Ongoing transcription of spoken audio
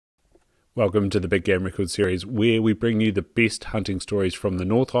Welcome to the Big Game Record series, where we bring you the best hunting stories from the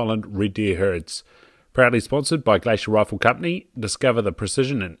North Island red deer herds. Proudly sponsored by Glacier Rifle Company. Discover the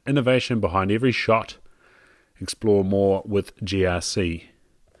precision and innovation behind every shot. Explore more with GRC.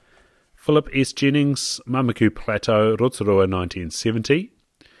 Phillip S. Jennings, Mamaku Plateau, Rotorua 1970.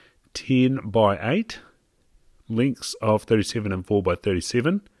 10 by 8. Lengths of 37 and 4 by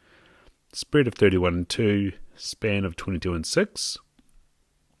 37. Spread of 31 and 2. Span of 22 and 6.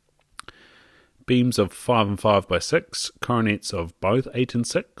 Beams of 5 and 5 by 6, coronets of both 8 and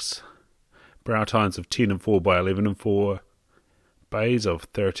 6, brow tines of 10 and 4 by 11 and 4, bays of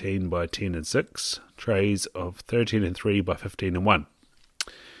 13 by 10 and 6, trays of 13 and 3 by 15 and 1.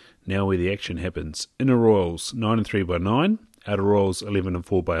 Now where the action happens. Inner royals 9 and 3 by 9, outer royals 11 and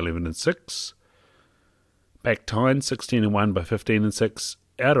 4 by 11 and 6, back tine 16 and 1 by 15 and 6,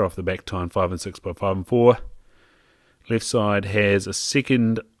 outer off the back tine 5 and 6 by 5 and 4. Left side has a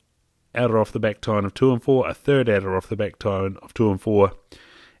second outer off the back tine of 2 and 4, a third outer off the back tine of 2 and 4,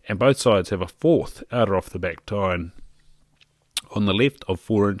 and both sides have a fourth outer off the back tine on the left of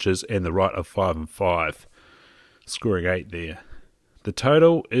 4 inches and the right of 5 and 5, scoring 8 there. The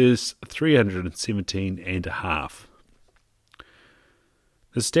total is 317 and a half.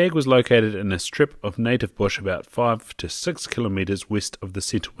 The stag was located in a strip of native bush about 5 to 6 kilometres west of the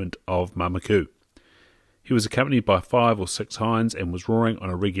settlement of Mamaku. He was accompanied by 5 or 6 hinds and was roaring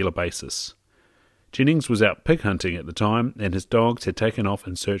on a regular basis. Jennings was out pig hunting at the time, and his dogs had taken off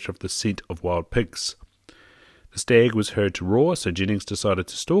in search of the scent of wild pigs. The stag was heard to roar, so Jennings decided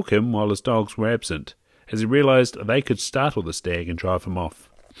to stalk him while his dogs were absent, as he realised they could startle the stag and drive him off.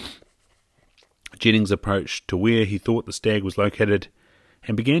 Jennings approached to where he thought the stag was located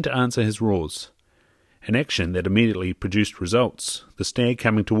and began to answer his roars, an action that immediately produced results, the stag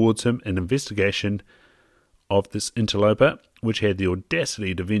coming towards him in investigation of this interloper, which had the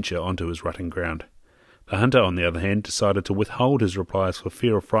audacity to venture onto his rutting ground. The hunter, on the other hand, decided to withhold his replies for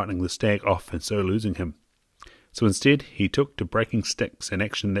fear of frightening the stag off and so losing him. So instead, he took to breaking sticks, an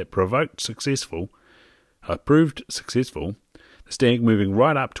action that proved successful, the stag moving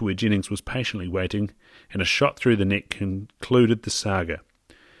right up to where Jennings was patiently waiting, and a shot through the neck concluded the saga.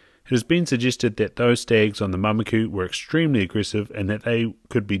 It has been suggested that those stags on the Mamaku were extremely aggressive and that they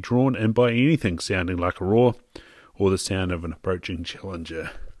could be drawn in by anything sounding like a roar or the sound of an approaching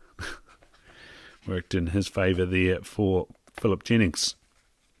challenger. Worked in his favour there for Phillip Jennings.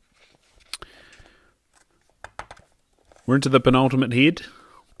 We're into the penultimate head.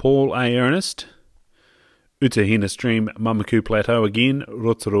 Paul A. Ernest, Utahena Stream, Mamaku Plateau again,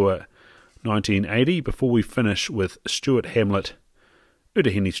 Rotorua 1980, before we finish with Stuart Hamlet,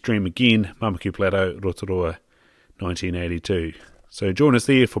 Utahena Stream again, Mamaku Plateau, Rotorua 1982. So join us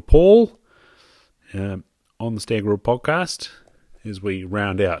there for Paul on the Stag World podcast as we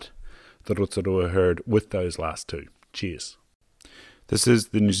round out the Rotorua herd with those last two. Cheers. This is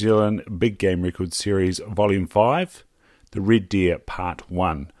the New Zealand Big Game Record Series Volume 5, The Red Deer Part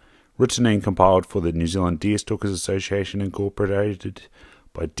 1, written and compiled for the New Zealand Deer Stalkers Association, incorporated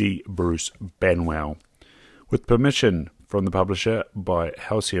by D. Bruce Banwell, with permission from the publisher by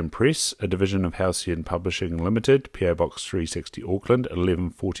Halcyon Press, a division of Halcyon Publishing Limited, PO Box 360 Auckland,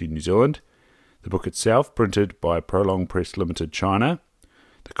 1140 New Zealand. The book itself printed by Prolong Press Limited, China.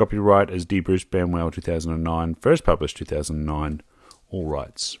 The copyright is D. Bruce Banwell 2009, first published 2009, all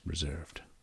rights reserved.